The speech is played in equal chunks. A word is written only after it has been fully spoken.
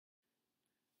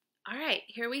All right,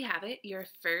 here we have it, your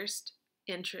first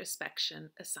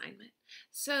introspection assignment.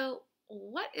 So,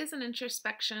 what is an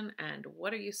introspection and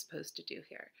what are you supposed to do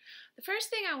here? The first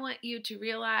thing I want you to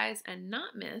realize and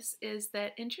not miss is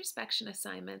that introspection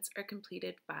assignments are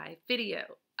completed by video.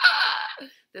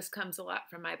 This comes a lot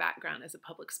from my background as a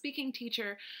public speaking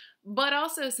teacher, but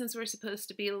also since we're supposed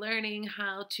to be learning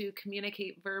how to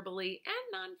communicate verbally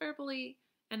and non verbally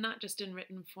and not just in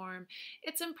written form,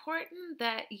 it's important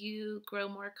that you grow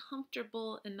more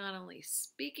comfortable in not only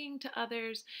speaking to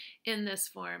others in this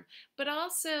form, but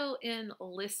also in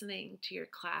listening to your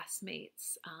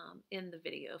classmates in the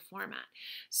video format.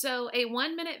 So, a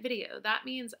 1 minute video, that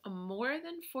means more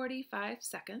than 45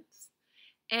 seconds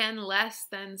and less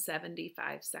than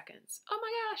 75 seconds. Oh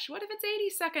my gosh, what if it's 80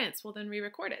 seconds? Well, then re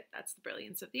record it. That's the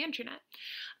brilliance of the internet.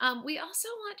 We also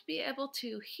want to be able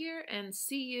to hear and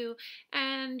see you,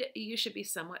 and you should be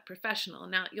somewhat professional.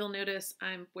 Now, you'll notice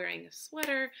I'm wearing a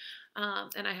sweater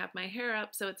and I have my hair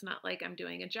up, so it's not like I'm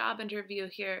doing a job interview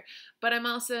here, but I'm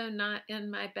also not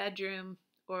in my bedroom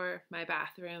or my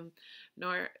bathroom,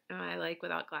 nor am I like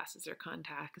without glasses or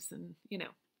contacts, and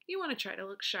you want to try to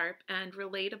look sharp and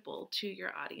relatable to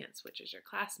your audience, which is your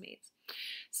classmates.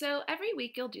 So every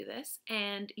week you'll do this,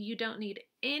 and you don't need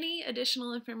any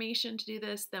additional information to do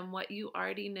this than what you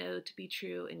already know to be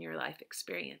true in your life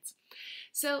experience.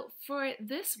 So for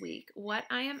this week, what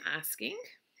I am asking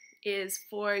is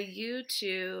for you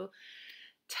to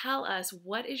tell us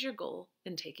what is your goal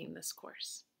in taking this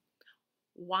course,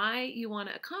 why you want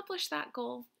to accomplish that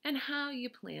goal, and how you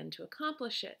plan to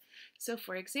accomplish it. So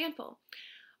for example,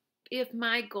 if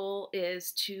my goal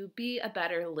is to be a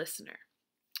better listener,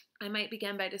 I might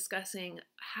begin by discussing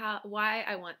why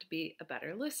I want to be a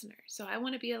better listener. So I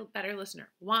want to be a better listener.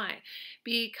 Why?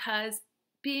 Because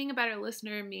being a better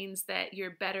listener means that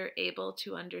you're better able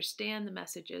to understand the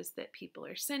messages that people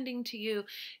are sending to you.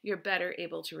 You're better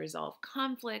able to resolve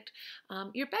conflict.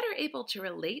 You're better able to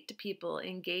relate to people,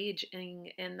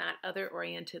 engaging in that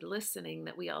other-oriented listening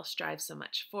that we all strive so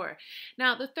much for.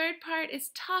 Now, the third part is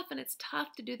tough, and it's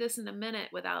tough to do this in a minute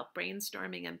without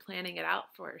brainstorming and planning it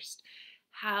out first.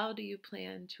 How do you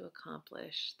plan to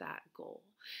accomplish that goal?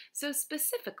 So,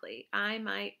 specifically, I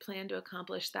might plan to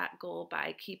accomplish that goal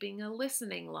by keeping a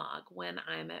listening log when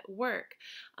I'm at work.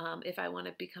 If I want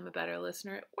to become a better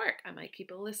listener at work, I might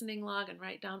keep a listening log and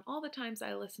write down all the times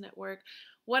I listen at work,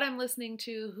 what I'm listening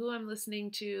to, who I'm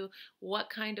listening to, what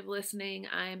kind of listening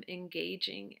I'm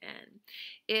engaging in.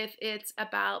 If it's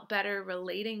about better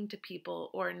relating to people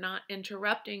or not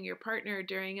interrupting your partner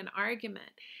during an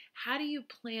argument, how do you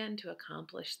plan to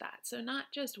accomplish that? So, not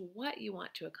just what you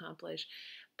want to accomplish,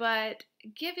 but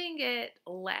giving it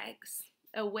legs,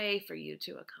 a way for you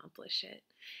to accomplish it.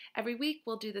 Every week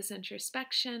we'll do this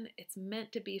introspection. It's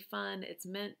meant to be fun. It's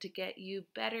meant to get you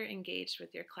better engaged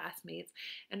with your classmates.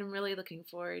 And I'm really looking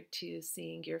forward to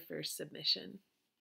seeing your first submission.